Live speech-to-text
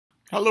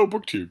Hello,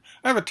 BookTube.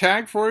 I have a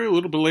tag for you, a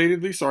little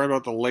belatedly. Sorry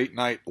about the late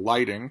night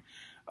lighting.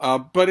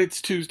 But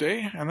it's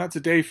Tuesday, and that's a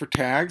day for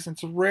tags.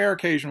 It's a rare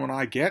occasion when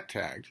I get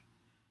tagged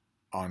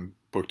on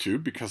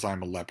BookTube because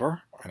I'm a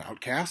leper, an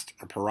outcast,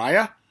 a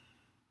pariah.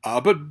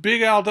 But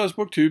Big Al Does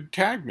BookTube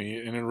tagged me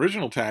in an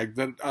original tag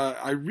that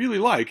I really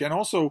like, and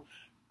also,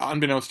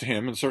 unbeknownst to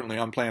him, and certainly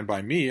unplanned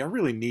by me, I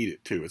really need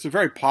it too. It's a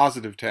very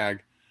positive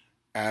tag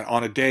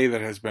on a day that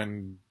has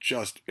been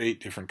just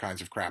 8 different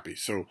kinds of crappy.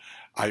 So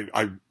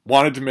I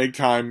wanted to make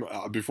time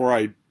before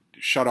I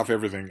shut off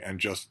everything and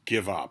just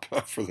give up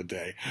for the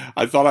day.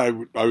 I thought I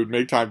would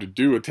make time to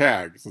do a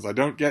tag, since I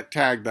don't get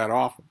tagged that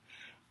often.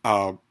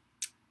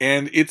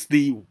 And it's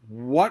the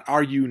 "What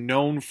Are You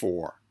Known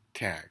For"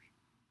 tag.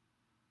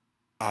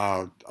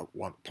 I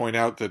want to point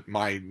out that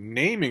my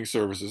naming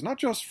services, not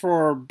just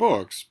for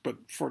books, but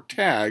for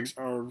tags,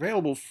 are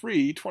available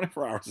free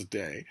 24 hours a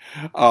day.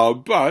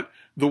 But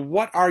the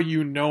 "What Are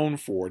You Known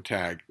For"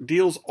 tag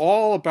deals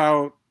all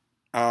about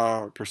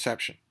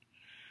perception.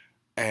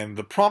 And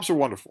the prompts are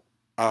wonderful.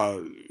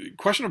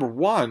 Question number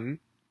 1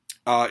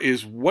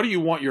 is, what do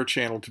you want your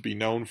channel to be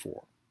known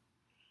for?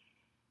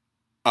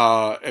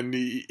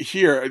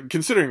 Here,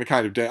 considering the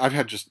kind of day, I've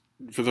had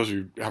for those of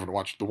you who haven't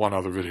watched the one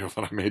other video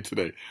that I made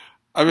today,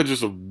 I've had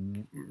just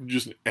an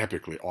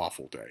epically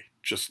awful day.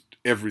 Just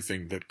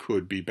everything that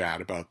could be bad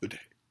about the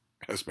day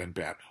has been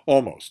bad.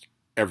 Almost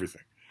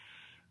everything.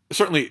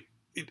 Certainly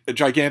a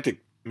gigantic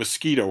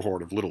mosquito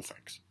horde of little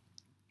things.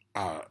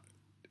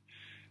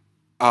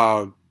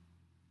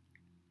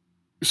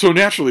 So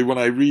naturally, when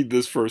I read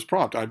this first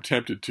prompt, I'm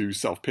tempted to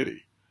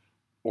self-pity,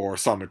 or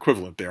some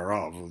equivalent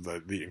thereof,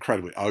 of the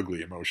incredibly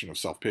ugly emotion of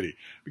self-pity.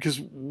 Because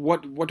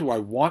what do I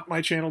want my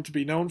channel to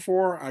be known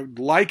for? I would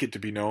like it to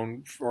be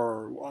known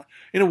for,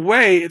 in a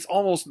way, it's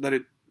almost that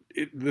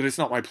it's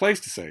not my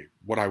place to say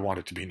what I want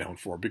it to be known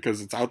for,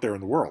 because it's out there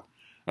in the world,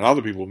 and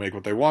other people will make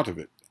what they want of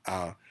it.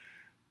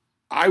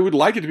 I would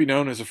like it to be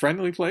known as a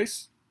friendly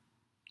place,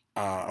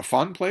 a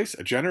fun place,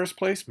 a generous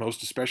place,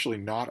 most especially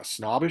not a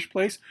snobbish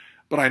place.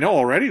 But I know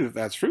already that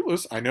that's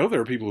fruitless. I know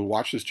there are people who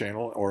watch this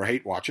channel or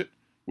hate watch it,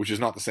 which is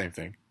not the same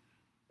thing,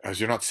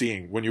 as you're not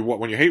seeing, when you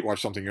hate watch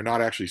something, you're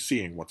not actually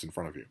seeing what's in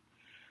front of you.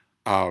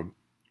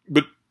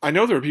 But I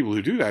know there are people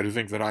who do that, who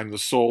think that I'm the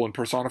soul and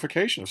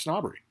personification of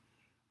snobbery,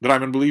 that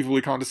I'm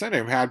unbelievably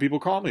condescending. I've had people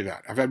call me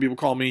that. I've had people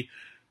call me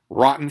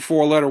rotten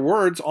 4-letter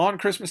words on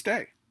Christmas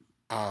Day,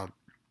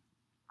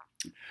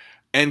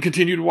 and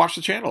continue to watch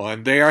the channel,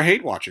 and they are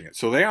hate watching it.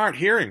 So they aren't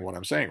hearing what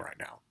I'm saying right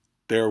now.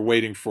 They're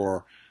waiting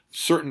for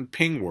certain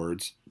ping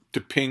words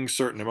to ping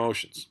certain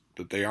emotions,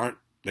 that they aren't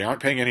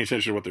paying any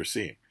attention to what they're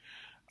seeing.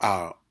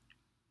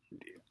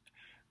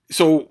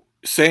 So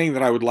saying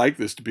that I would like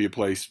this to be a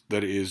place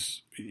that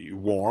is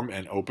warm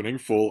and opening,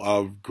 full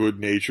of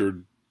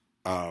good-natured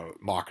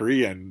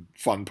mockery and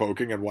fun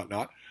poking and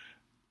whatnot,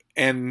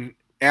 and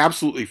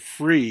absolutely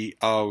free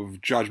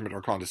of judgment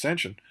or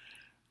condescension,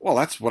 well,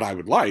 that's what I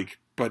would like,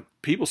 but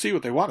people see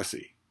what they want to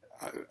see.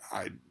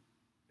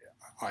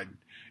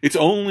 It's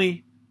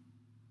only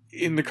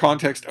in the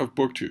context of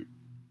BookTube.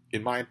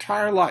 In my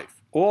entire life,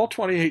 all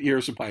 28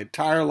 years of my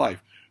entire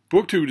life,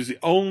 BookTube is the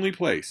only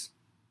place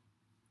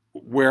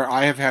where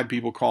I have had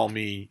people call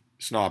me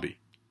snobby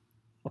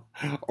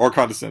or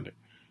condescending.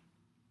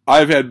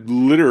 I've had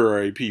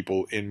literary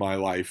people in my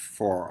life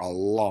for a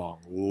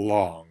long,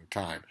 long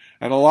time.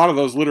 And a lot of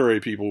those literary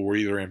people were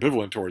either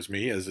ambivalent towards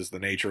me, as is the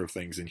nature of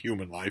things in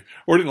human life,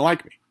 or didn't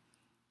like me.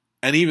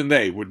 And even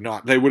they would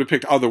have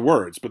picked other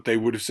words, but they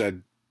would have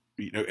said,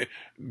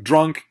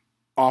 drunk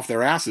off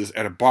their asses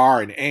at a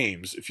bar in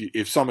Ames,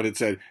 if someone had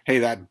said, hey,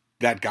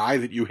 that guy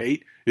that you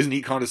hate, isn't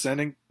he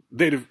condescending?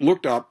 They'd have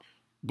looked up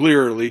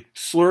blearily,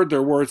 slurred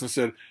their words, and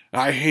said,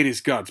 I hate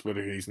his guts, but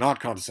he's not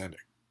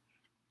condescending.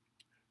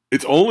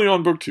 It's only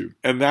on BookTube,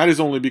 and that is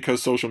only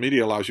because social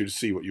media allows you to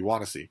see what you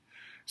want to see.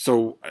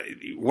 So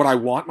what I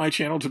want my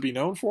channel to be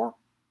known for?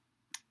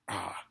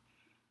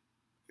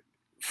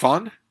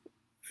 Fun,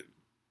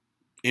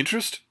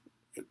 interest,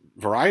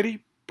 variety.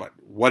 But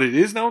what it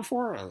is known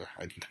for,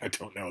 I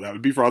don't know. That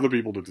would be for other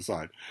people to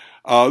decide.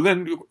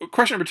 Then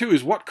question number 2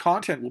 is, what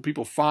content will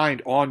people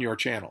find on your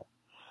channel?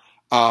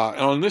 And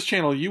on this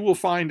channel, you will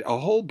find a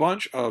whole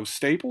bunch of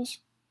staples,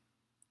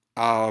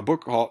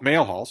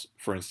 mail hauls,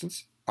 for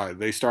instance.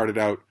 They started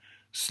out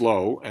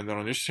slow, and then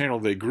on this channel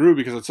they grew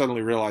because I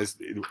suddenly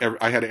realized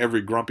I had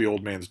every grumpy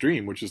old man's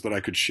dream, which is that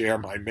I could share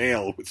my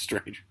mail with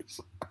strangers.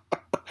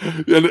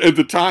 And at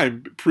the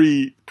time,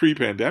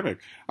 pre-pandemic,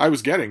 I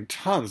was getting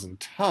tons and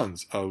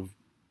tons of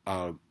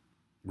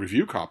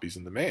review copies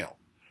in the mail.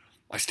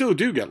 I still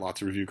do get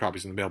lots of review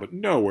copies in the mail, but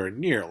nowhere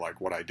near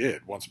like what I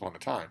did once upon a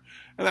time.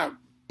 And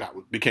that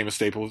became a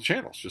staple of the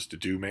channel, just to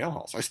do mail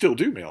hauls. I still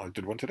do mail. I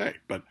did one today,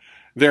 but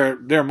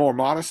they're more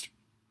modest.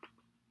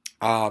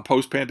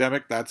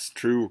 Post-pandemic, that's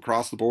true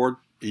across the board.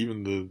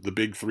 Even the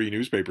big 3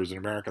 newspapers in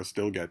America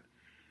still get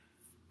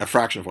a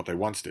fraction of what they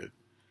once did.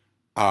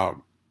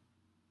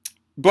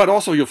 But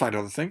also you'll find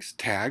other things.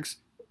 Tags,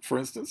 for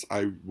instance.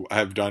 I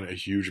have done a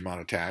huge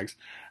amount of tags.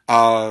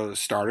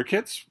 Starter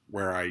kits,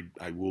 where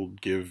I will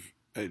give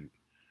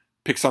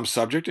pick some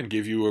subject and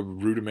give you a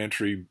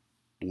rudimentary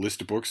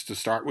list of books to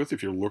start with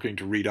if you're looking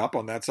to read up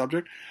on that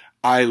subject.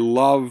 I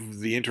love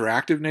the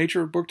interactive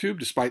nature of BookTube,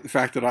 despite the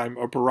fact that I'm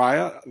a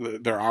pariah.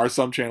 There are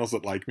some channels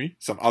that like me,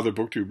 some other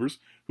booktubers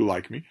who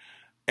like me,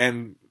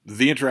 and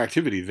the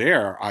interactivity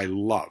there I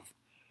love.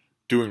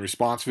 Doing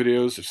response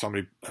videos, if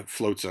somebody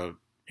floats a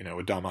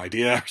dumb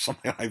idea or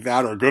something like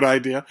that, or a good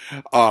idea,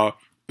 if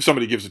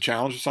somebody gives a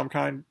challenge of some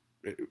kind,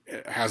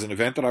 has an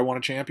event that I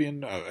want to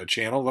champion, a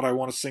channel that I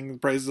want to sing the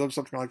praises of,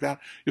 something like that.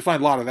 You'll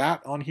find a lot of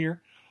that on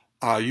here.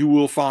 You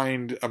will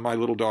find my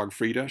little dog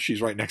Frida.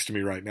 She's right next to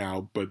me right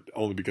now, but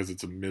only because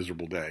it's a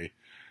miserable day.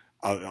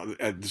 So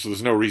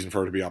there's no reason for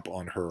her to be up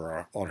on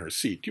her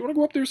seat. Do you want to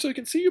go up there so I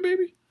can see you,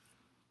 baby?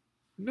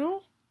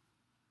 No?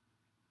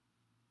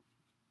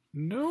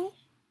 No?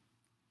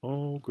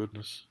 Oh,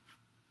 goodness.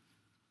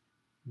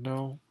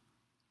 No.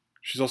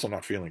 She's also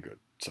not feeling good,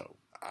 so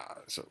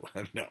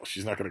no,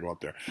 she's not going to go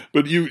up there.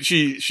 But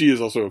she is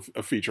also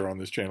a feature on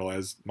this channel,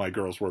 as my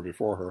girls were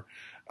before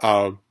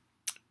her.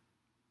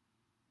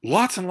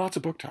 Lots and lots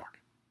of book talk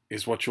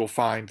is what you'll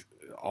find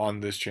on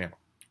this channel.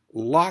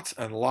 Lots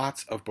and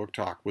lots of book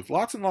talk with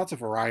lots and lots of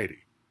variety.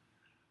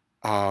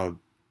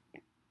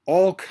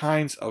 All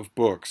kinds of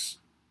books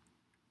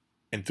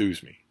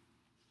enthuse me,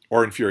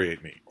 or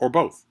infuriate me, or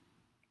both.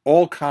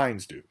 All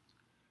kinds do.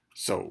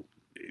 So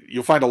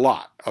you'll find a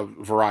lot of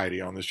variety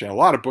on this channel. A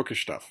lot of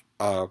bookish stuff.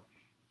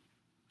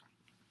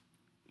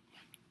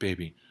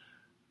 Baby,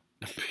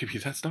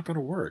 that's not going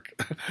to work.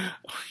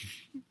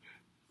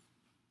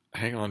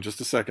 Hang on just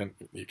a second.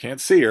 You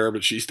can't see her,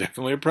 but she's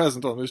definitely a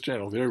present on this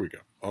channel. There we go.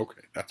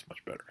 Okay, that's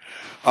much better.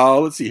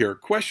 Let's see here.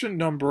 Question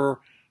number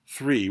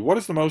 3. What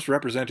is the most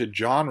represented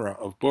genre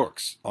of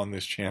books on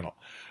this channel?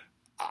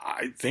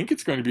 I think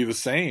it's going to be the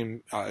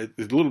same. It's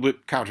a little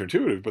bit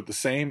counterintuitive, but the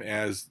same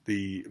as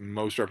the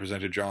most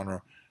represented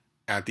genre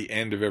at the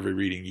end of every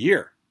reading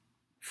year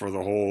for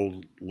the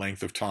whole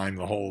length of time,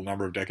 the whole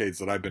number of decades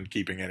that I've been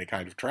keeping any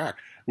kind of track,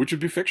 which would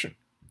be fiction.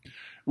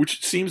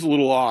 Which seems a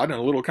little odd and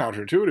a little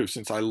counterintuitive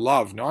since I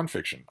love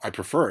nonfiction. I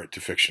prefer it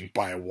to fiction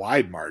by a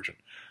wide margin.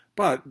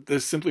 But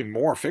there's simply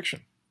more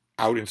fiction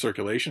out in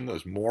circulation.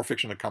 There's more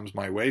fiction that comes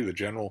my way. The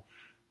general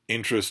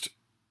interest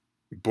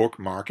book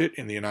market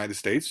in the United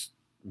States,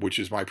 which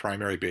is my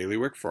primary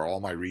bailiwick for all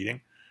my reading,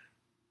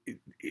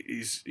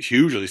 is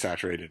hugely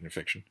saturated in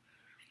fiction.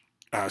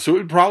 So it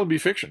would probably be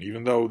fiction,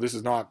 even though this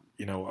is not,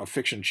 a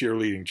fiction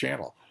cheerleading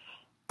channel.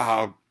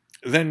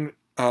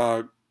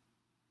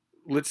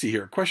 Let's see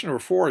here. Question number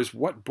 4 is,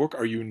 what book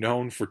are you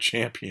known for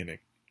championing?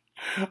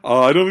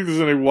 I don't think there's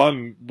only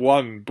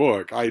one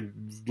book.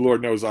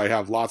 Lord knows I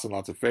have lots and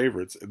lots of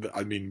favorites.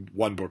 I mean,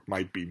 one book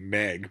might be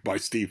Meg by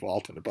Steve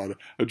Alton about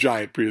a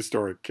giant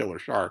prehistoric killer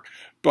shark.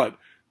 But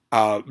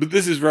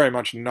this is very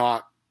much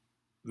not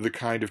the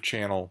kind of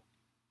channel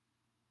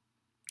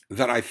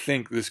that I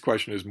think this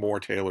question is more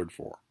tailored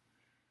for.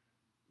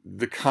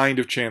 The kind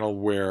of channel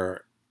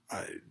where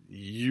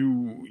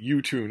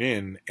you tune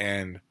in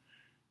and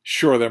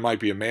sure, there might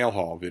be a mail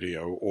haul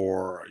video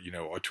or,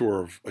 a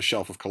tour of a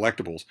shelf of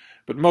collectibles,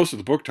 but most of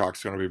the book talk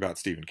is going to be about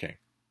Stephen King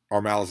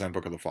or Malazan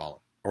Book of the Fallen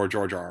or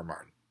George R.R.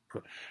 Martin.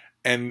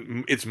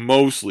 And it's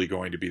mostly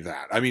going to be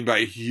that. I mean, by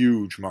a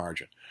huge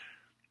margin.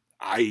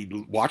 I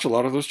watch a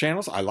lot of those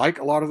channels. I like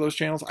a lot of those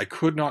channels. I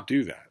could not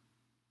do that.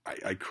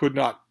 I could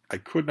not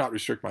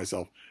restrict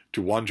myself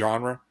to one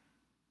genre,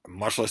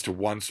 much less to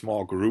one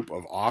small group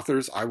of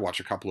authors. I watch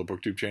a couple of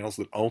BookTube channels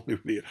that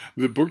the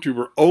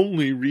BookTuber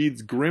only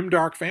reads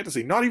grimdark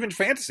fantasy. Not even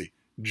fantasy,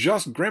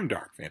 just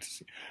grimdark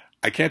fantasy.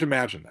 I can't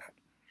imagine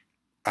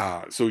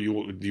that. So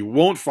you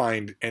won't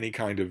find any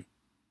kind of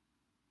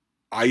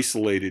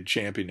isolated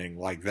championing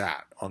like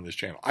that on this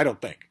channel. I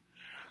don't think.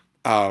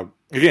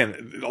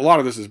 Again, a lot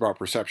of this is about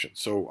perception.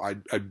 So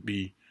I'd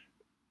be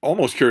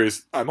almost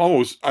curious. I'd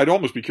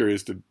almost be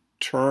curious to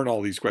turn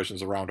all these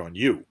questions around on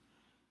you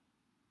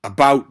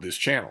about this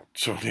channel.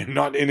 So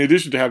not in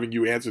addition to having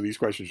you answer these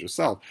questions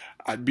yourself,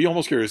 I'd be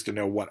almost curious to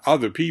know what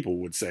other people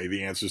would say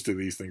the answers to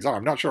these things are.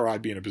 I'm not sure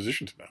I'd be in a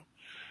position to know.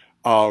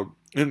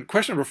 And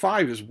question number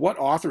 5 is, what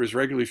author is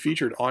regularly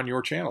featured on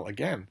your channel?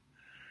 Again,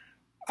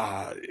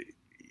 there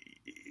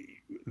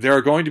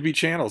are going to be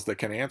channels that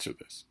can answer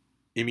this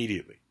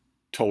immediately.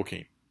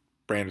 Tolkien,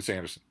 Brandon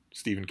Sanderson,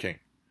 Stephen King.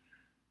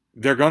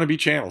 There are going to be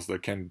channels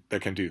that can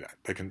do that.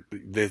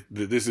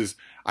 This is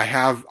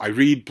I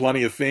read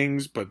plenty of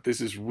things, but this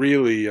is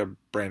really a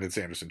Brandon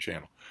Sanderson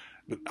channel.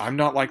 But I'm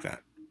not like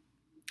that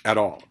at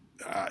all.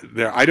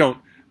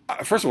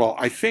 First of all,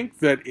 I think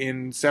that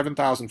in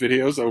 7,000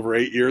 videos over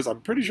 8 years, I'm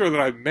pretty sure that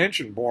I've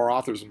mentioned more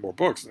authors and more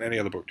books than any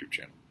other BookTube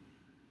channel,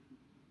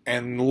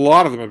 and a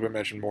lot of them have been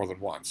mentioned more than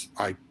once.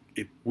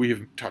 We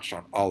have touched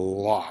on a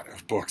lot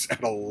of books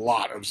and a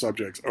lot of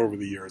subjects over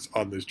the years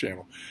on this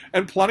channel,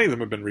 and plenty of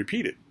them have been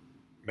repeated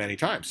many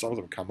times. Some of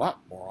them come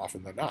up more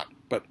often than not.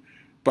 But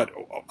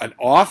an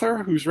author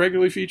who's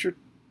regularly featured?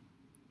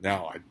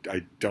 No,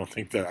 I don't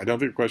think that. I don't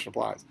think the question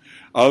applies.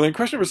 Then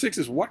question number 6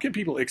 is, what can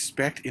people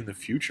expect in the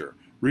future?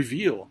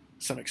 Reveal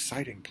some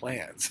exciting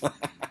plans.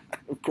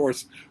 Of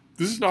course,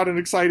 This is not an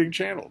exciting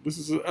channel. This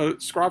is a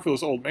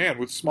scrofulous old man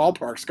with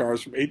smallpox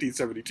scars from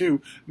 1872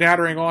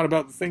 nattering on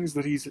about the things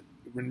that he's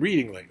been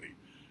reading lately.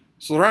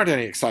 So there aren't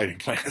any exciting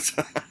plans.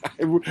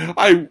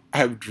 I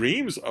have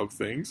dreams of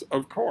things,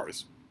 of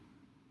course.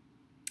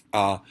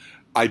 I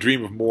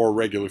dream of more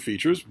regular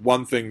features.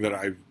 One thing that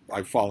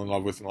I've fallen in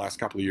love with in the last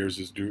couple of years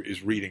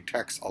is reading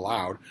text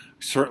aloud. I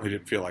certainly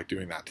didn't feel like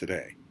doing that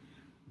today,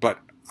 but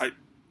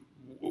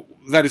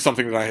that is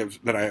something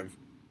that I have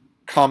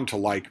come to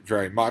like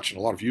very much, and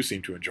a lot of you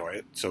seem to enjoy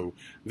it. So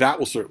that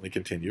will certainly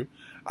continue.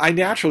 I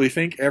naturally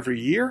think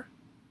every year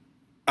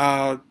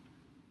about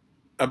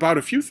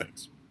a few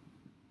things,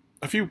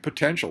 a few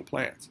potential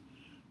plans.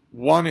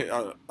 One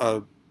of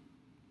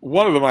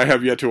them I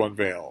have yet to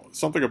unveil.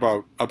 Something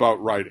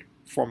about writing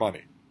for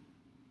money.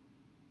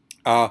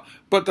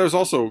 But there's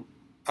also,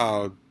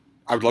 I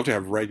would love to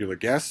have regular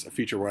guests, a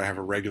feature where I have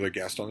a regular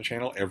guest on the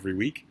channel every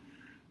week.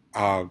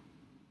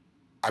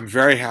 I'm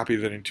very happy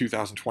that in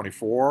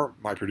 2024,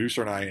 my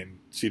producer and I in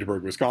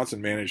Cedarburg,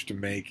 Wisconsin, managed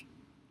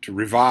to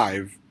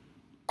revive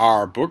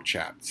our book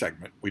chat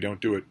segment. We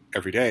don't do it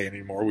every day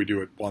anymore. We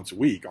do it once a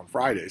week on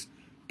Fridays.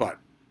 But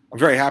I'm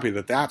very happy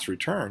that that's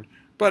returned.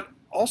 But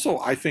also,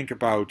 I think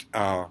about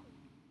a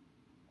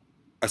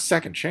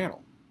second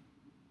channel.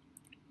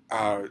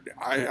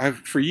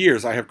 For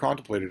years, I have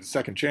contemplated a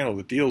second channel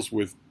that deals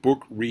with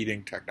book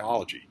reading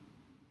technology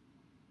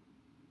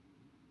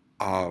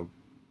of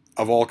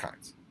all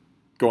kinds,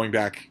 going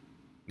back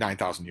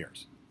 9,000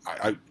 years.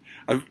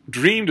 I've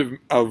dreamed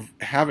of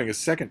having a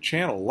second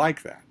channel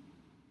like that,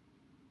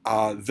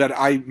 that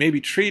I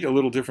maybe treat a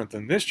little different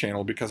than this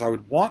channel, because I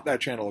would want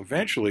that channel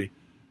eventually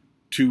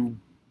to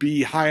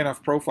be high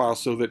enough profile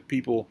so that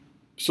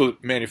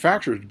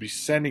manufacturers would be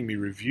sending me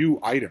review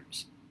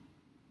items.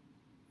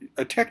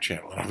 A tech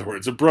channel, in other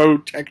words, a bro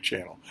tech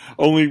channel.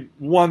 Only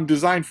one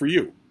designed for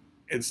you,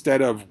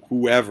 instead of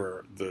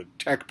whoever the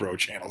tech bro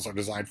channels are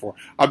designed for.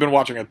 I've been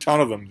watching a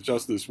ton of them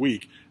just this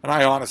week, and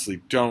I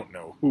honestly don't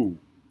know who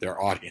their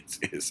audience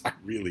is. I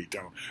really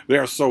don't. They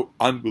are so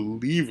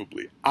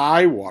unbelievably,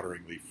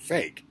 eye-wateringly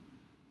fake.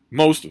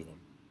 Most of them.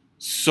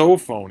 So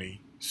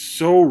phony,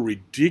 so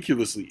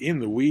ridiculously in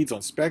the weeds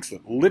on specs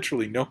that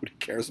literally nobody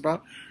cares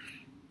about,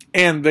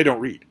 and they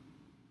don't read.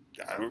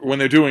 When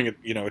they're doing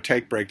a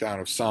take breakdown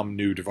of some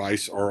new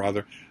device or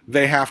other,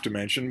 they have to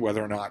mention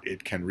whether or not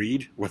it can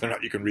read, whether or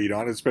not you can read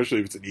on it, especially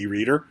if it's an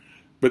e-reader,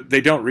 but they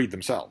don't read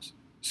themselves,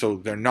 so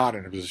they're not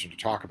in a position to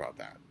talk about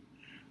that.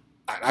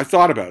 I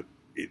thought about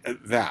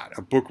that,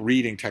 a book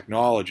reading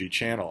technology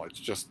channel. It's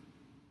just,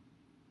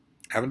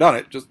 haven't done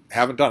it,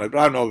 but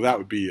I don't know if that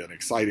would be an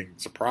exciting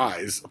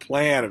surprise, a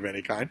plan of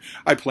any kind.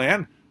 I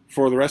plan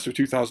for the rest of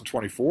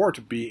 2024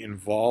 to be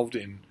involved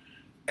in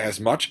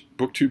as much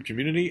BookTube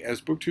community as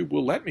BookTube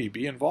will let me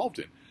be involved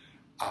in.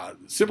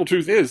 Simple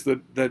truth is that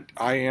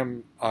I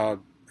am I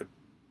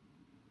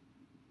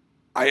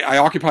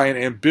occupy an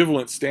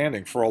ambivalent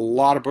standing for a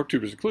lot of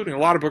booktubers, including a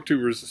lot of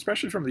booktubers,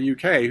 especially from the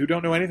UK, who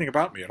don't know anything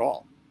about me at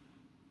all,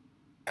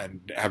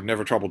 and have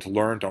never troubled to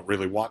learn, don't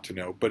really want to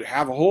know, but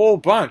have a whole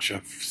bunch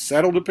of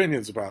settled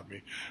opinions about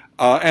me,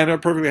 and are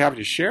perfectly happy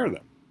to share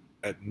them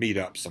at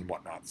meetups and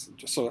whatnot.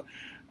 So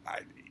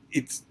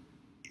it's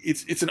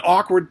an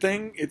awkward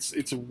thing.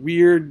 It's a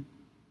weird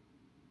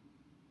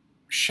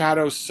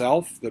shadow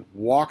self that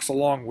walks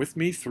along with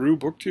me through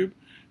BookTube.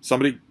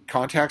 Somebody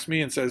contacts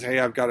me and says, hey,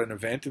 I've got an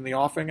event in the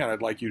offing and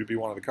I'd like you to be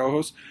one of the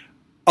co-hosts.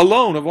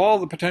 Alone, of all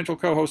the potential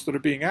co-hosts that are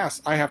being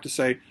asked, I have to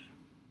say,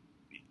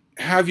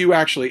 have you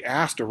actually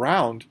asked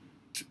around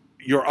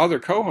your other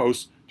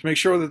co-hosts to make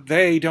sure that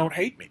they don't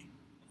hate me?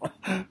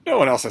 No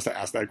one else has to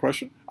ask that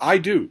question. I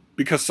do,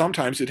 because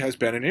sometimes it has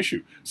been an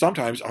issue.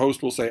 Sometimes a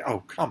host will say,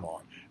 oh, come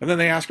on. And then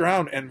they ask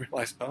around and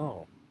realize,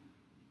 oh,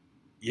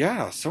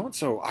 yeah,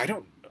 so-and-so, I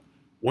don't...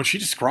 When she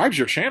describes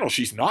your channel,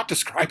 she's not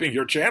describing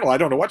your channel. I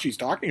don't know what she's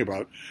talking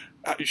about.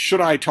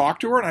 Should I talk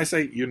to her? And I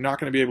say, you're not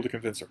going to be able to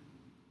convince her.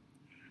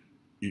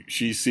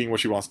 She's seeing what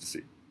she wants to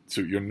see.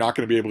 So you're not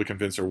going to be able to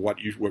convince her what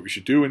we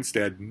should do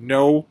instead.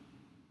 No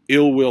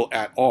ill will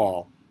at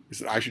all is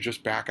that I should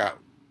just back out.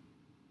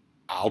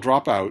 I'll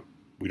drop out.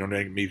 We don't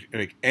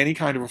make any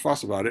kind of a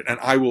fuss about it. And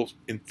I will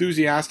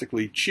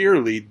enthusiastically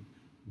cheerlead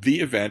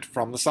the event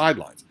from the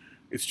sidelines.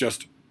 It's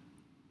just,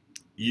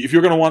 if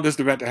you're going to want this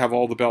event to have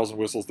all the bells and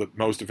whistles that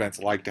most events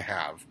like to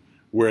have,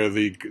 where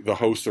the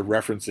hosts are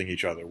referencing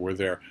each other, where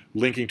they're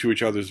linking to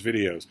each other's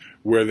videos,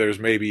 where there's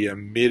maybe a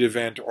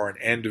mid-event or an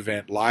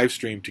end-event live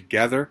stream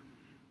together,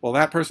 well,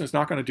 that person is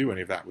not going to do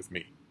any of that with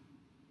me.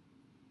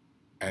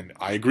 And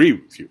I agree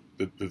with you.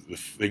 The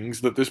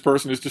things that this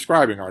person is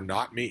describing are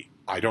not me.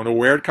 I don't know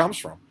where it comes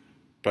from,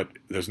 but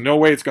there's no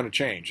way it's going to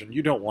change, and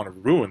you don't want to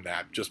ruin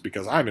that just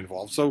because I'm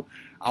involved, so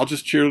I'll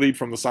just cheerlead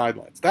from the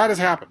sidelines. That has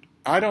happened.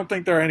 I don't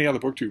think there are any other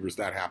booktubers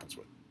that happens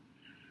with.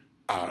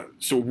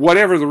 So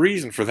whatever the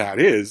reason for that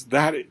is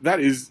definitely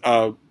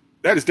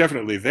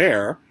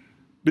there.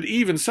 But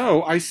even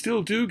so, I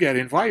still do get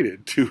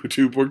invited to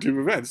BookTube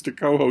events, to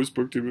co-host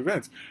BookTube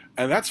events,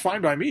 and that's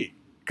fine by me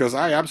because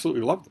I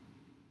absolutely love them.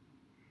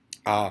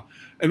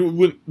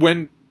 And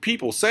when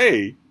people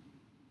say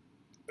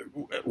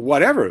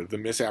whatever the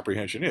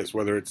misapprehension is,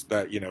 whether it's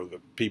that,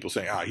 the people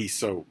saying, he's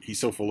so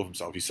full of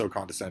himself, he's so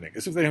condescending,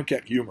 as if they don't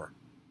get humor,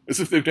 as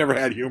if they've never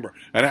had humor.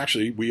 And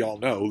actually, we all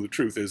know the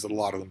truth is that a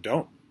lot of them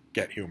don't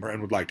get humor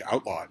and would like to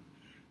outlaw it.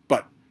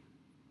 But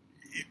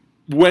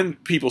when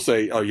people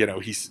say,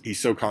 he's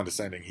so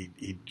condescending,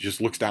 he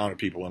just looks down at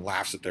people and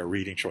laughs at their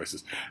reading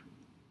choices,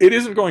 it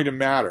isn't going to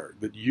matter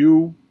that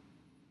you,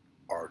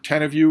 or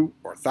 10 of you,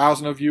 or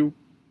 1,000 of you,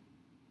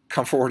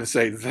 come forward and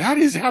say, that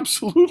is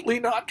absolutely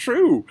not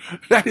true.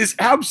 That is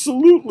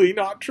absolutely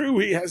not true.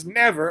 He has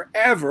never,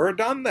 ever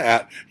done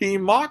that. He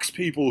mocks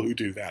people who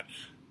do that.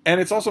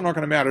 And it's also not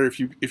going to matter if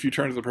you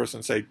turn to the person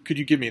and say, could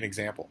you give me an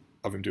example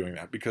of him doing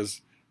that? Because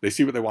they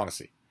see what they want to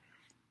see.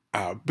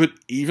 But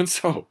even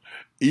so,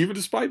 even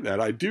despite that,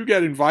 I do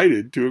get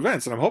invited to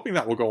events, and I'm hoping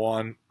that will go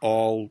on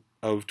all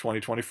of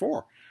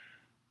 2024.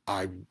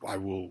 I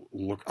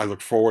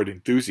look forward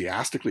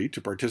enthusiastically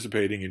to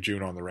participating in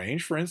June on the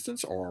Range, for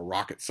instance, or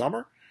Rocket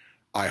Summer.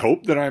 I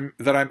hope that I'm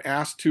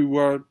asked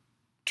to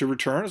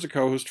return as a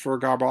co-host for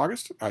Garb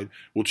August. I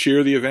will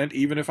cheer the event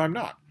even if I'm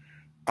not.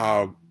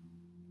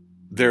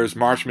 There's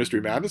March Mystery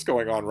Madness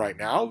going on right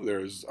now.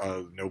 There's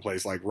No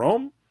Place Like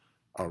Rome,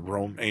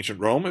 Ancient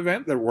Rome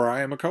event where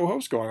I am a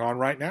co-host going on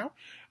right now.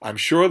 I'm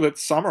sure that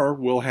summer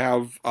will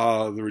have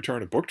the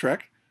return of Book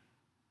Trek.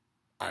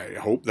 I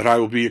hope that I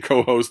will be a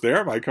co-host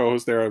there. My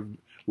co-hosts there have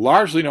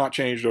largely not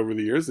changed over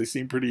the years. They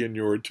seem pretty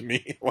inured to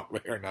me one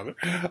way or another.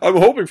 I'm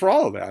hoping for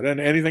all of that and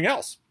anything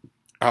else.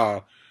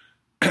 So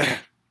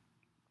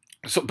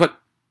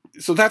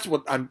that's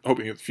what I'm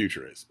hoping the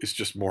future is. It's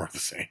just more of the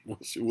same.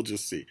 We'll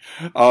just see.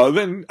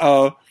 Then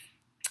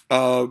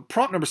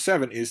prompt number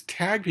 7 is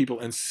tag people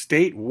and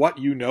state what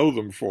you know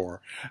them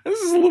for. And this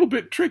is a little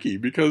bit tricky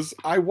because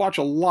I watch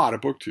a lot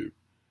of BookTube.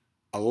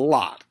 A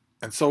lot.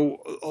 And so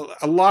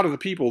a lot of the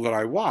people that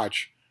I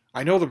watch,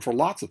 I know them for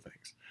lots of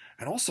things.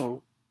 And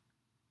also,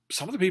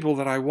 some of the people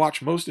that I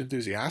watch most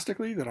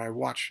enthusiastically, I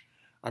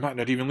might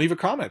not even leave a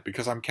comment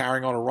because I'm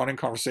carrying on a running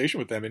conversation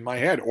with them in my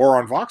head or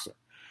on Voxer.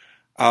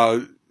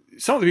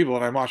 Some of the people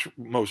that I watch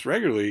most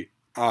regularly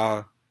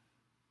have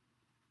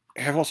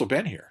also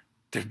been here.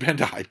 They've been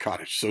to Hyde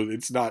Cottage. So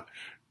it's not,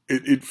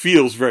 it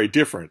feels very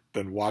different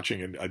than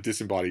watching a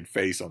disembodied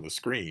face on the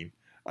screen,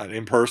 an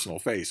impersonal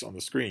face on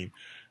the screen.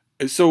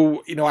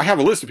 So, I have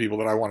a list of people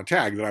that I want to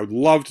tag that I would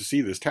love to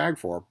see this tag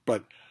for,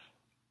 but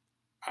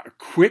a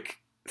quick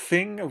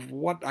thing of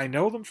what I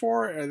know them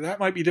for, that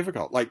might be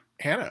difficult. Like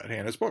Hannah at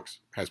Hannah's Books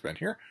has been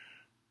here.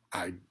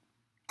 I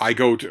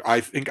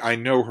think I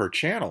know her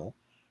channel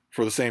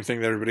for the same thing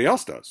that everybody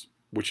else does,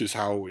 which is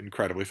how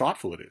incredibly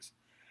thoughtful it is,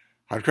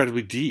 how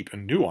incredibly deep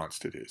and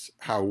nuanced it is,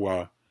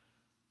 how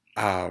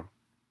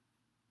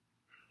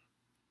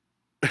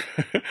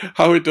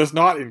it does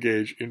not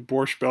engage in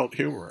Borscht Belt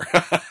humor.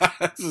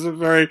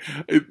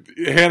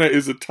 Hannah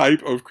is a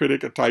type of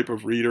critic, a type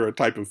of reader, a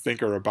type of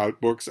thinker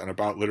about books and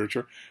about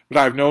literature that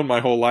I've known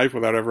my whole life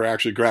without ever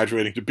actually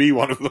graduating to be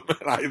one of them.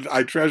 And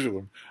I treasure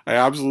them. I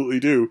absolutely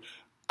do.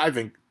 I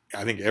think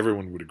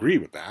everyone would agree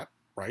with that,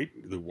 right?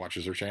 Who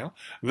watches her channel.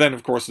 Then,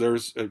 of course,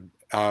 there's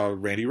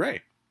Randy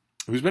Ray,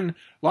 who's been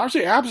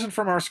largely absent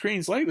from our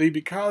screens lately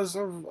because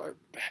of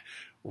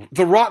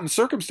the rotten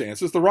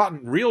circumstances, the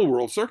rotten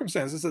real-world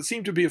circumstances that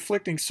seem to be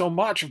afflicting so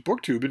much of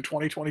BookTube in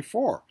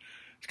 2024.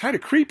 It's kind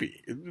of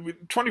creepy. In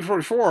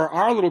 2024,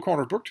 our little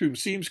corner of BookTube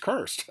seems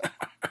cursed.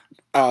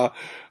 But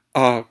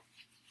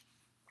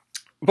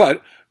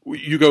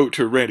you go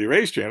to Randy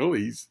Ray's channel,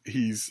 he's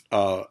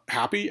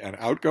happy and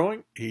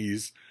outgoing.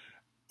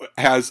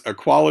 Has a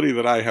quality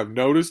that I have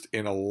noticed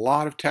in a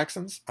lot of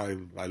Texans. I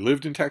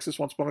lived in Texas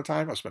once upon a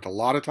time. I spent a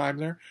lot of time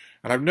there.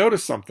 And I've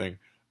noticed something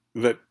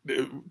that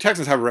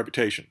Texans have a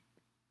reputation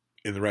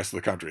in the rest of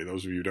the country.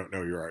 Those of you who don't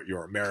know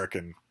your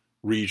American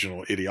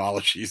regional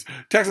ideologies,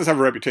 Texans have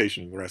a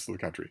reputation in the rest of the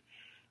country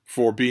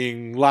for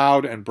being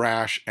loud and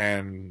brash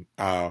and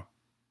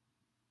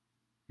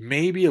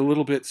maybe a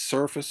little bit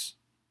surface,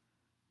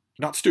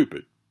 not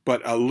stupid,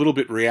 but a little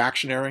bit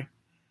reactionary.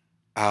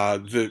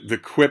 The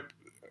quip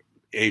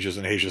ages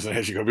and ages and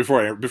ages ago,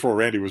 before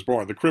Randy was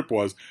born, the quip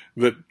was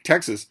that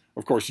Texas,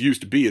 of course,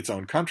 used to be its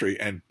own country,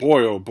 and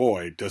boy, oh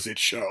boy, does it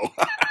show.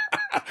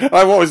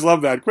 I've always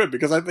loved that quip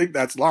because I think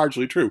that's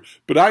largely true.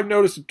 But I've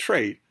noticed a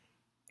trait.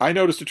 I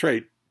noticed a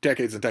trait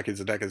decades and decades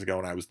and decades ago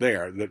when I was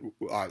there that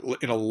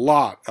in a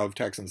lot of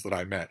Texans that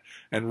I met,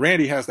 and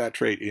Randy has that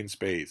trait in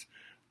spades,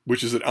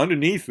 which is that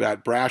underneath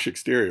that brash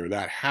exterior,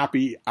 that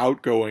happy,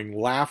 outgoing,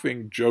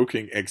 laughing,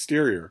 joking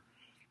exterior,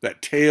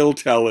 that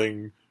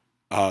tale-telling,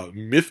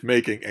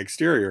 myth-making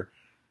exterior,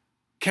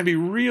 can be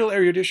real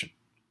erudition.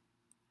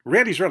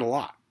 Randy's read a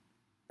lot,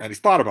 and he's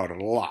thought about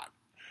it a lot.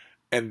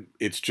 And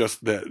it's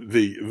just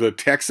the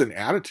Texan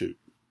attitude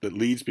that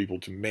leads people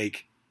to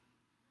make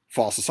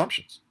false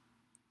assumptions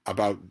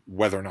about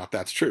whether or not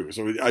that's true.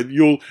 So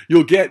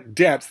you'll get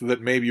depth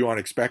that maybe you aren't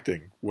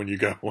expecting when you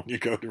go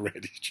to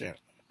Randy's channel.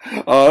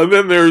 And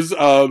then there's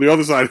the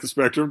other side of the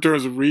spectrum in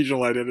terms of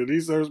regional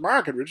identities. There's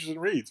Mark and Richardson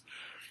Reads.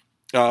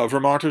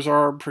 Vermonters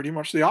are pretty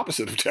much the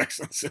opposite of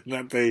Texans in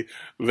that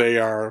they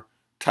are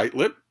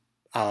tight-lipped,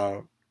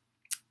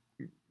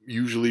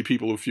 usually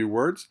people of few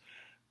words,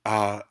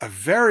 a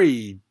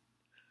very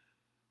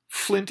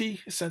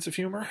flinty sense of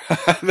humor.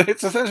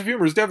 It's a sense of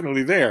humor is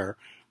definitely there,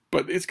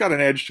 but it's got an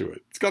edge to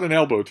it. It's got an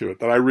elbow to it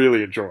that I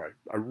really enjoy.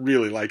 I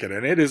really like it,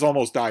 and it has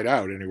almost died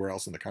out anywhere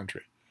else in the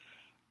country.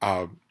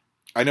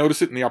 I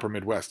notice it in the upper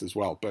Midwest as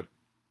well, but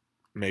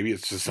maybe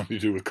it's just something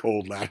to do with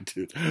cold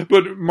latitudes.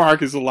 But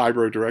Mark is a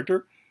library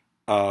director.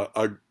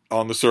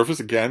 On the surface,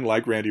 again,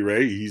 like Randy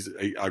Ray, he's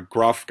a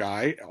gruff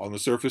guy. On the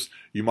surface,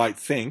 you might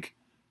think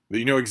that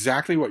you know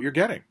exactly what you're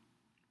getting.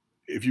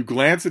 If you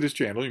glance at his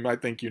channel, you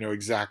might think you know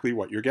exactly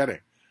what you're getting.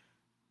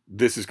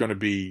 This is going to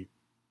be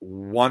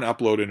one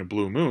upload in a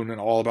blue moon and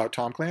all about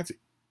Tom Clancy.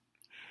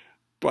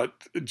 But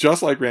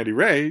just like Randy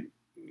Ray,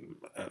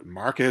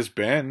 Mark has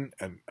been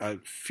a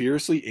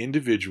fiercely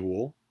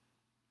individual,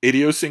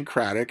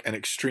 idiosyncratic, and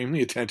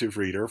extremely attentive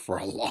reader for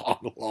a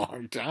long,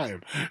 long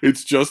time.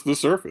 It's just the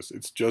surface.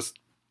 It's just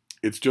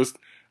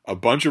a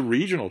bunch of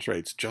regional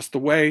traits, just the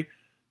way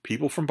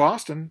people from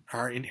Boston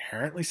are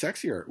inherently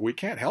sexier. We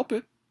can't help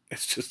it.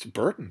 It's just a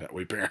burden that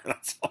we bear,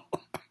 that's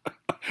all.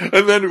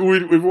 And then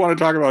we want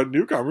to talk about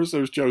newcomers.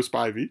 There's Joe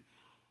Spivey,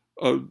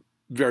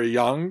 very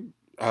young,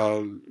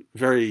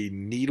 very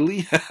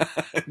needly.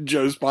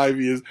 Joe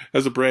Spivey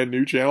has a brand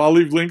new channel. I'll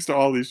leave links to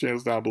all these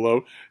channels down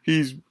below.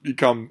 He's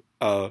become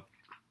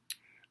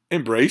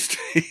embraced.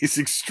 He's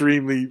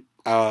extremely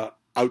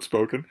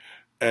outspoken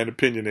and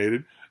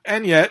opinionated.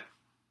 And yet,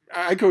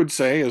 I could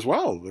say as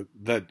well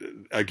that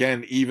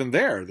again, even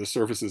there, the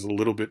surface is a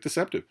little bit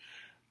deceptive.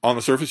 On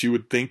the surface, you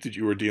would think that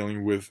you were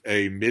dealing with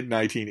a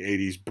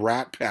mid-1980s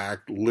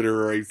brat-pack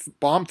literary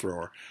bomb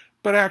thrower.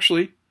 But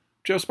actually,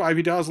 Joe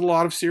Spivey does a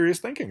lot of serious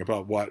thinking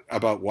about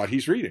what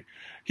he's reading.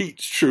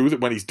 It's true that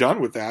when he's done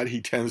with that,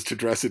 he tends to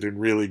dress it in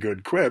really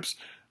good quips.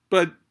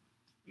 But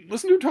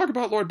listen to him talk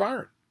about Lord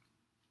Byron.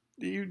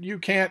 You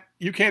can't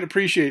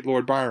appreciate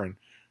Lord Byron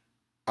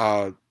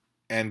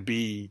and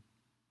be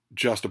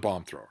just a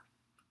bomb thrower.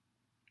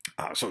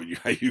 So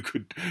you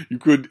could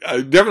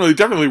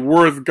definitely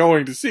worth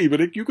going to see,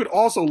 but you could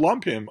also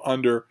lump him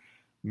under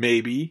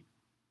maybe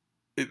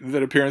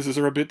that appearances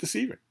are a bit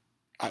deceiving.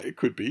 It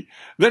could be.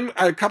 Then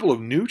a couple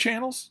of new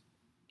channels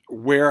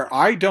where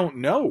I don't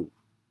know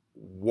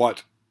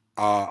what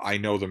I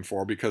know them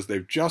for because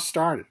they've just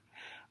started.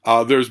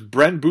 There's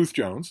Bren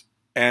Booth-Jones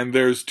and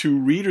there's Two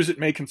Readers It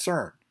May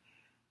Concern.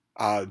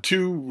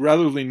 Two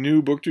relatively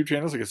new BookTube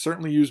channels. I could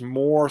certainly use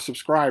more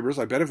subscribers.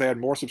 I bet if they had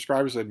more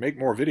subscribers, they'd make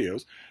more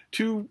videos.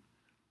 Two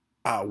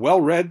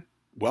well-read,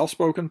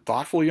 well-spoken,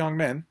 thoughtful young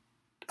men.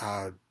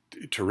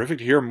 Terrific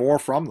to hear more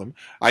from them.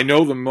 I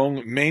know them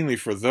mainly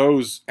for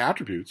those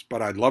attributes,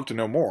 but I'd love to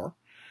know more.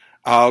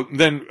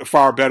 Then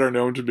far better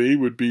known to me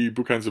would be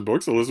Bouquins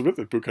Books, Elizabeth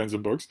at Bouquins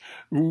Books.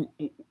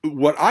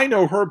 What I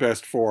know her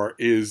best for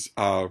is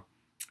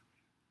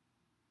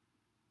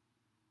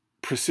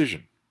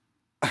precision.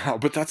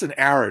 But that's an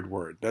arid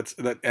word.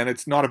 And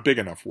it's not a big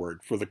enough word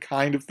for the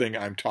kind of thing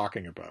I'm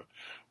talking about.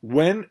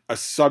 When a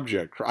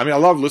subject, I mean, I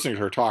love listening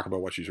to her talk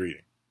about what she's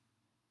reading.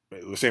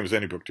 The same as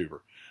any booktuber.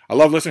 I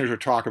love listening to her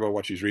talk about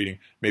what she's reading,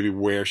 maybe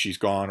where she's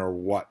gone or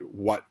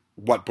what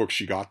books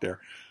she got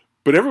there.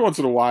 But every once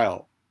in a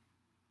while,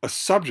 a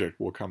subject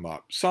will come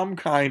up, some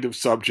kind of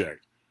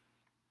subject.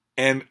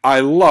 And I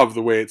love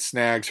the way it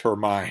snags her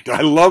mind.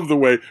 I love the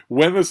way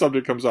when the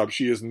subject comes up,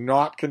 she is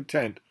not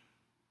content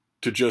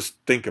to just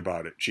think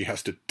about it. She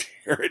has to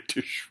tear it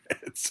to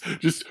shreds.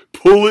 Just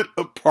pull it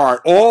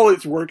apart, all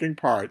its working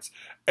parts,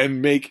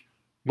 and make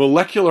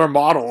molecular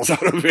models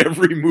out of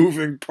every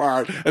moving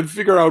part and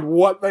figure out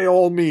what they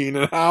all mean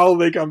and how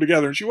they come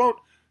together. And she won't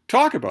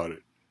talk about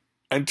it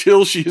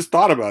until she has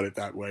thought about it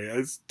that way.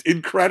 It's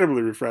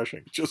incredibly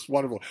refreshing. It's just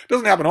wonderful. It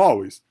doesn't happen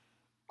always.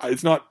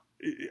 It's not,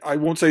 I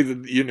won't say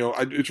that,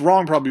 it's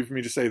wrong probably for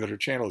me to say that her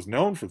channel is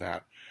known for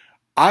that.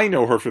 I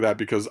know her for that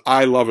because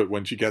I love it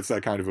when she gets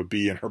that kind of a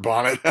bee in her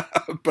bonnet.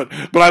 but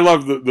I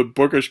love the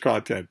bookish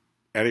content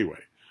anyway.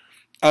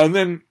 And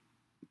then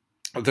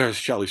there's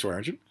Shelly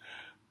Swearingen,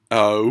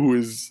 who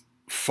is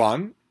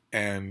fun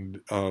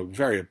and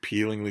very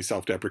appealingly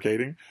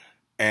self-deprecating,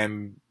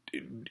 and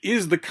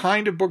is the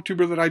kind of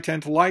booktuber that I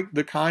tend to like.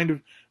 The kind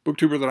of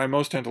booktuber that I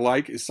most tend to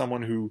like is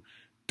someone who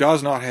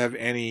does not have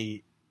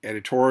any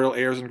editorial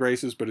airs and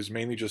graces, but is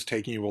mainly just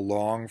taking you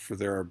along for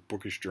their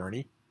bookish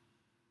journey.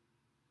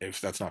 If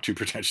that's not too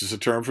pretentious a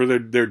term, for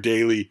their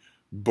daily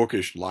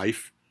bookish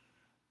life.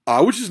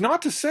 Which is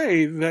not to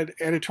say that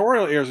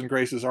editorial airs and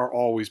graces are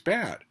always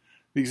bad.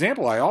 The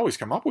example I always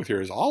come up with here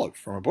is Olive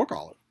from A Book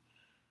Olive,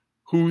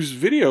 whose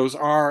videos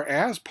are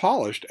as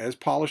polished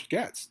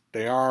gets.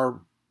 They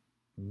are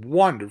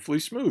wonderfully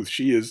smooth.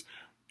 She is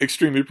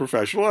extremely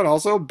professional and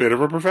also a bit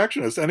of a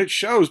perfectionist, and it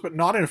shows, but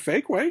not in a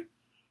fake way.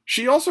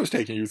 She also is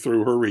taking you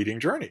through her reading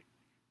journey.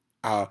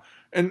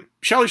 And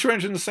Shelly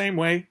Swearingen the same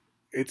way.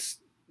 It's,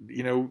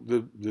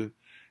 the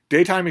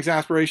daytime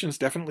exasperations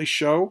definitely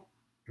show.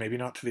 Maybe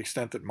not to the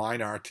extent that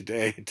mine are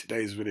today in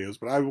today's videos,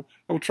 but I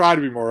will try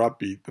to be more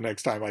upbeat the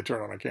next time I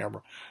turn on a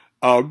camera.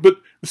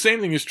 But the same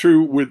thing is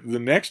true with the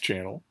next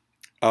channel,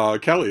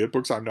 Kelly at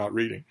Books I'm Not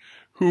Reading,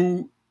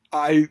 who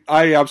I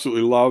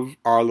absolutely love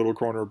our little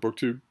corner of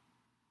BookTube.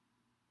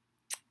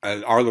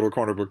 Our little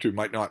corner of BookTube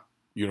might not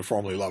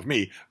uniformly love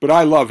me, but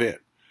I love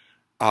it.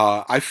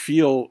 I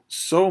feel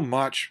so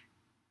much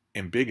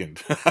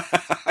embiggened.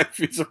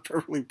 It's a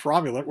perfectly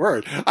prominent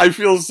word. I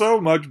feel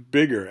so much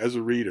bigger as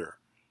a reader,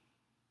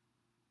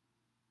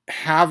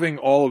 having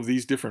all of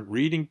these different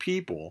reading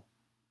people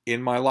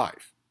in my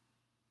life,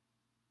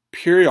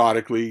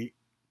 periodically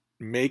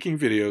making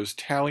videos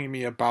telling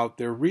me about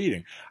their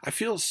reading. I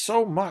feel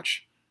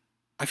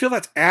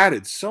that's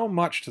added so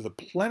much to the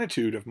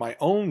plenitude of my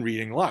own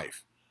reading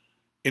life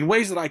in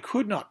ways that I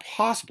could not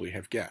possibly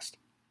have guessed,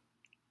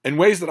 in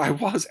ways that I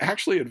was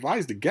actually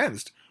advised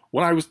against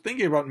when I was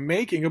thinking about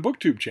making a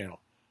BookTube channel,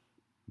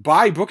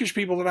 by bookish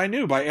people that I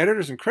knew, by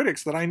editors and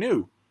critics that I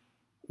knew.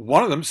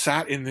 One of them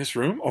sat in this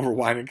room over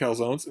wine and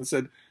calzones and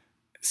said,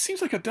 "It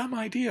seems like a dumb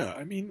idea.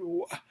 I mean,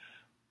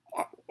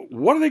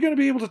 what are they going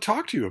to be able to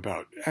talk to you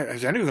about?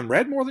 Has any of them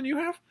read more than you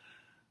have?"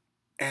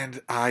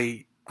 And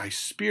I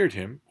speared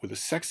him with a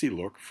sexy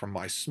look from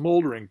my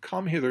smoldering,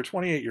 come-hither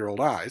 28-year-old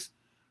eyes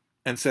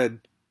and said,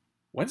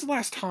 "When's the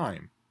last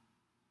time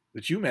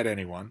that you met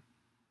anyone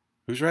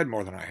who's read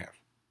more than I have?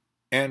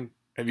 And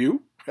have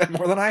you read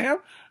more than I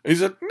have?" He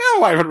said,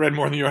 "No, I haven't read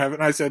more than you have."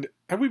 And I said,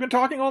 "Have we been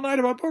talking all night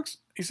about books?"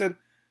 He said,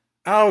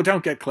 "Oh,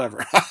 don't get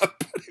clever."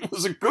 But it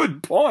was a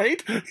good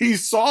point. He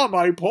saw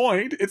my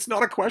point. It's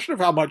not a question of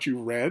how much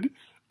you've read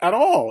at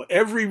all.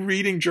 Every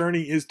reading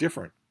journey is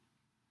different.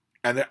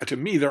 And to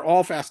me, they're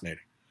all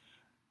fascinating.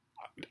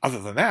 Other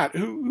than that,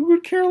 who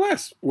would care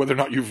less whether or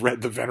not you've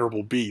read The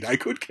Venerable Bede? I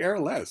could care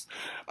less.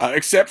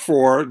 Except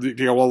for, all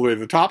the way to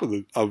the top of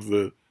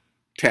the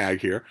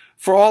tag here,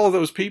 for all of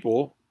those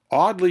people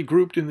oddly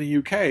grouped in the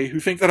UK who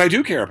think that I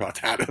do care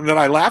about that and that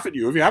I laugh at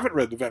you if you haven't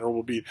read The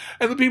Venerable Bede.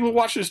 And the people who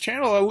watch this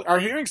channel are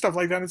hearing stuff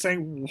like that and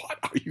saying, "What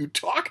are you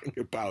talking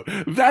about?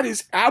 That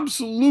is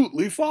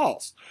absolutely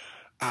false."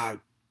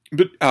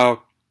 But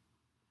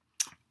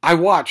I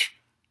watch,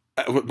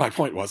 what my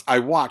point was, I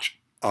watch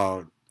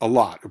a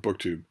lot of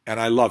BookTube, and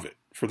I love it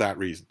for that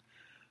reason.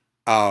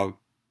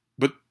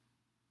 But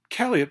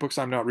Kelly at Books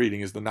I'm Not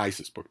Reading is the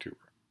nicest BookTuber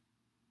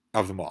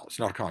of them all. It's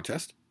not a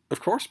contest, of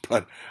course,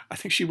 but I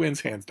think she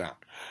wins hands down.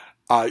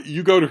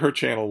 You go to her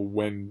channel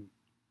when,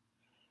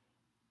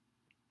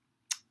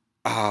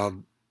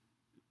 well,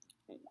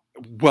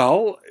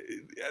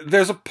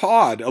 there's a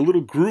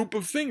little group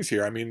of things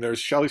here. I mean, there's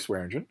Shelly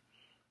Swearingen,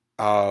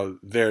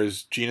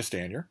 there's Gina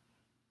Stanier,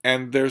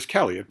 and there's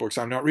Kelly at Books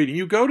I'm Not Reading.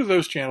 You go to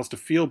those channels to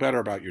feel better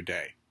about your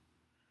day.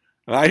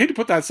 And I hate to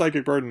put that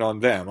psychic burden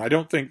on them. I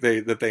don't think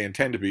that they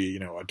intend to be,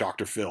 a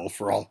Dr. Phil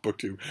for all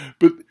BookTube,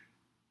 but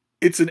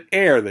it's an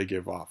air they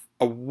give off,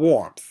 a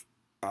warmth,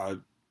 a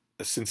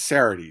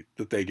sincerity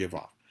that they give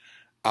off,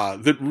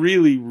 that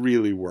really,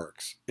 really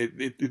works.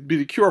 It'd be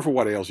the cure for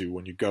what ails you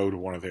when you go to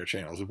one of their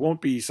channels. It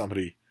won't be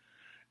somebody,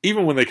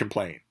 even when they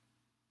complain,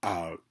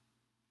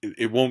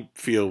 it won't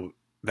feel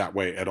that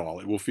way at all.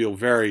 It will feel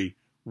very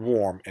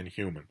warm and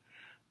human.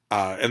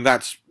 And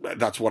that's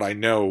what I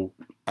know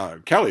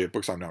Kelly at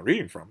Books I'm Not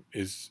Reading from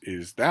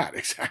is that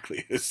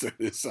exactly. It's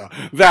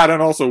that,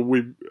 and also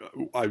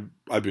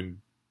I've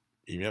been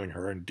emailing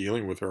her and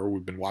dealing with her.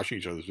 We've been watching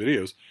each other's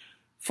videos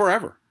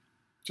forever,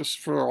 just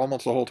for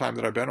almost the whole time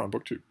that I've been on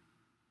BookTube.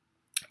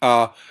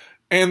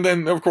 And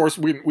then, of course,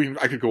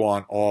 I could go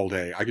on all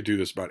day. I could do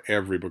this about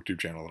every BookTube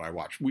channel that I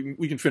watch.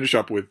 We can finish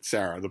up with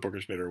Sarah, the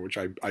Bookish Knitter, which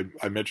I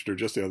mentioned her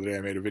just the other day.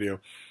 I made a video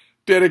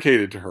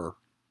dedicated to her.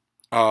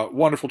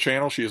 Wonderful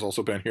channel. She has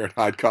also been here at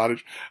Hyde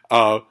Cottage.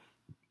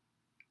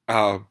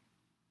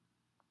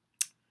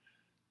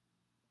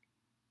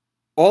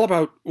 All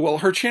about, well,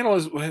 her channel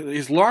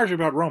is largely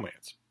about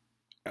romance.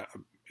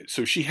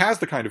 So she has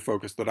the kind of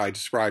focus that I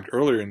described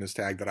earlier in this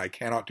tag that I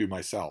cannot do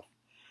myself.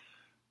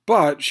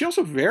 But she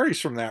also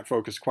varies from that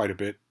focus quite a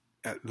bit.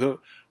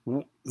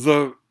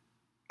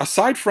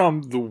 Aside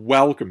from the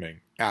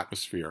welcoming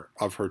atmosphere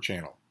of her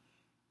channel,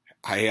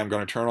 I am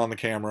going to turn on the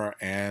camera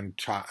and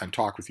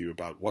talk with you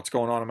about what's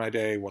going on in my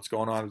day, what's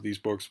going on with these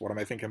books, what am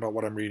I thinking about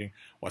what I'm reading,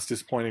 what's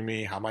disappointing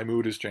me, how my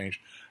mood has changed.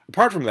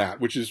 Apart from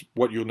that, which is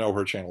what you'll know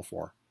her channel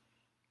for.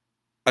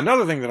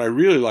 Another thing that I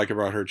really like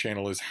about her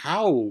channel is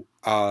how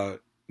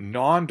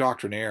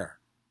non-doctrinaire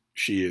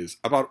she is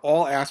about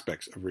all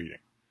aspects of reading.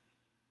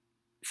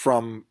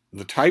 From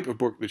the type of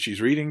book that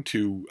she's reading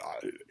to,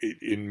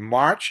 in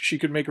March, she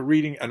could make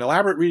an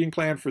elaborate reading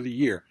plan for the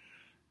year.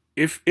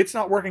 If it's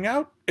not working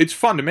out, it's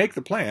fun to make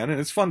the plan and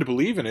it's fun to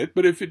believe in it.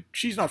 But if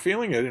she's not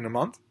feeling it in a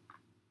month,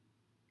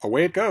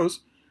 away it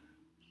goes.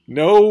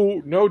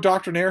 No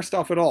doctrinaire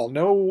stuff at all.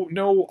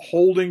 No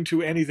holding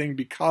to anything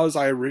because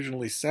I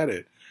originally said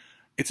it.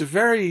 It's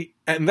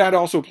and that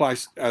also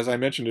applies, as I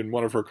mentioned in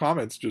one of her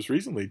comments just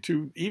recently,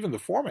 to even the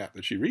format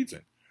that she reads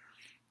in.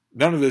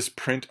 None of this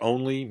print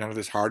only, none of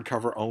this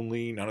hardcover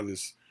only, none of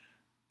this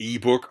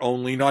ebook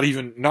only, not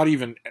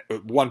even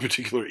one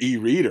particular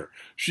e-reader.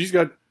 She's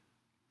got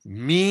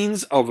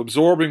means of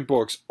absorbing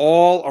books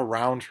all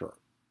around her.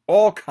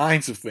 All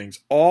kinds of things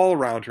all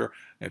around her.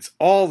 And it's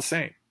all the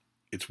same.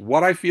 It's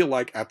what I feel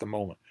like at the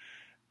moment.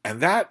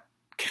 And that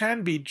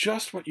can be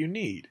just what you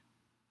need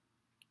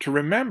to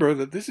remember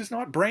that this is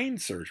not brain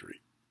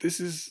surgery. This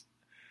is,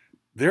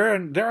 there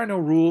are no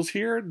rules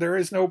here. There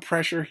is no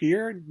pressure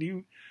here.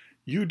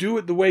 You do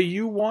it the way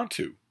you want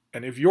to.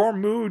 And if your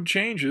mood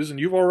changes and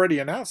you've already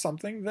announced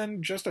something,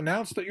 then just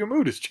announce that your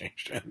mood has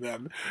changed. And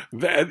then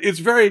it's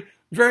very,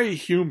 very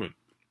human.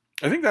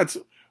 I think that's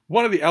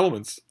one of the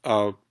elements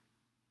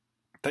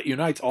that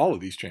unites all of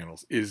these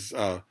channels is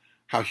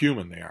how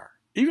human they are.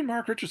 Even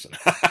Mark Richardson.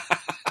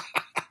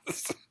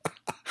 It's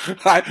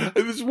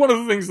one of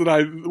the things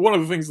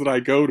that I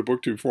go to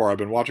BookTube for. I've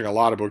been watching a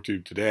lot of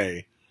BookTube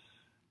today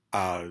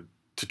to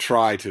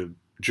try to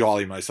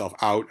jolly myself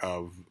out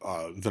of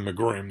the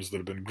McGrims that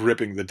have been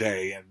gripping the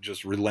day and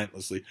just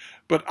relentlessly.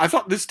 But I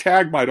thought this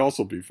tag might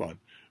also be fun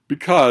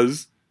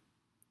because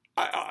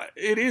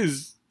it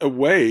is a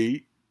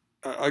way,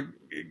 a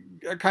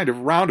kind of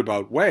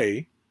roundabout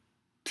way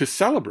to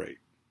celebrate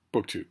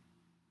BookTube.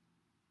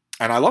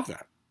 And I love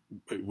that.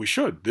 We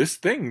should. This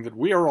thing that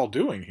we are all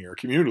doing here,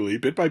 communally,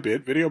 bit by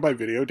bit, video by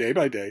video, day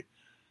by day,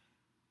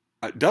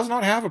 does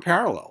not have a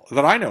parallel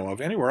that I know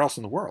of anywhere else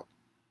in the world.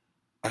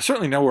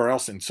 Certainly nowhere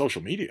else in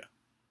social media.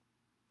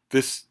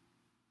 This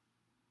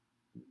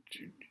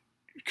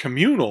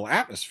communal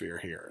atmosphere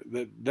here.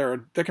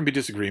 There can be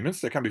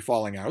disagreements, there can be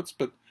falling outs,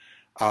 but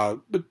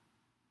the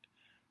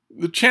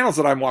channels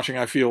that I'm watching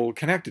I feel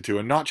connected to,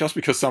 and not just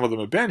because some of them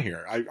have been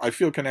here. I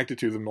feel connected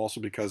to them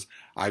also because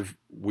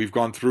we've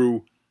gone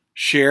through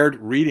shared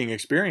reading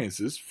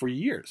experiences for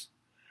years.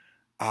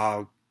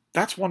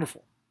 That's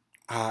wonderful.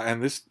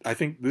 And I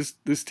think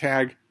this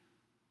tag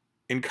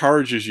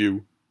encourages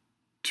you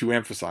to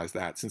emphasize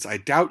that, since I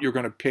doubt you're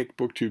going to pick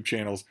BookTube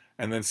channels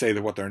and then say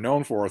that what they're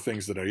known for are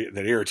things that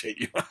irritate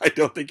you. I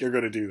don't think you're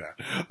going to do that.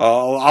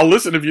 I'll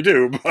listen if you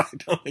do, but I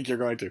don't think you're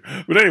going to.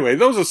 But anyway,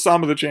 those are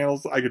some of the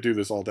channels. I could do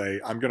this all day.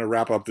 I'm going to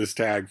wrap up this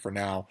tag for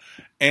now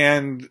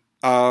and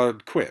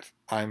quit.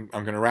 I'm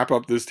going to wrap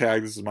up this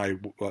tag. This is my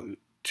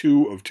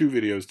 2 of 2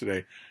 videos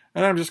today,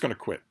 and I'm just going to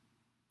quit.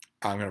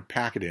 I'm going to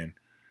pack it in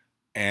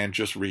and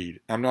just read.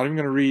 I'm not even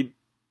going to read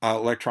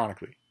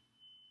electronically.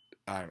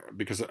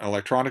 Because an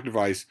electronic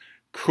device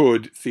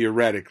could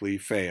theoretically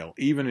fail.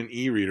 Even an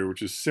e-reader,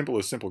 which is simple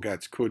as simple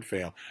gets, could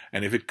fail.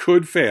 And if it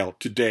could fail,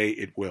 today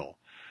it will.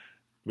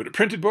 But a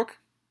printed book,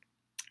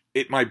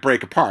 it might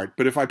break apart.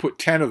 But if I put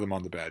 10 of them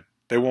on the bed,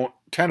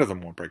 10 of them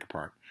won't break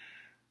apart.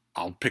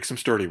 I'll pick some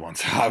sturdy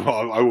ones. I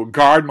will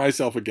guard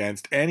myself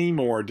against any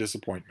more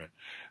disappointment.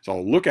 So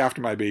I'll look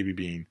after my baby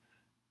bean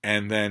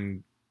and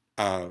then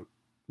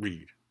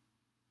read.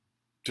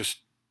 Just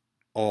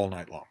all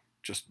night long.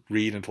 Just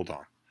read until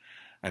dawn.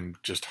 And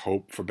just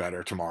hope for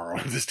better tomorrow.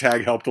 This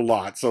tag helped a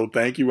lot, so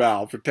thank you,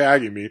 Al, for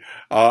tagging me.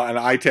 And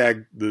I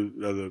tagged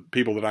the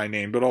people that I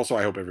named, but also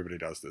I hope everybody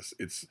does this.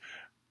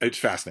 It's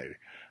fascinating.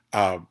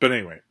 But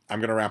anyway,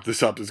 I'm going to wrap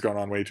this up. It's gone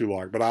on way too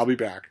long, but I'll be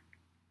back.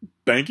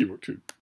 Thank you, BookTube.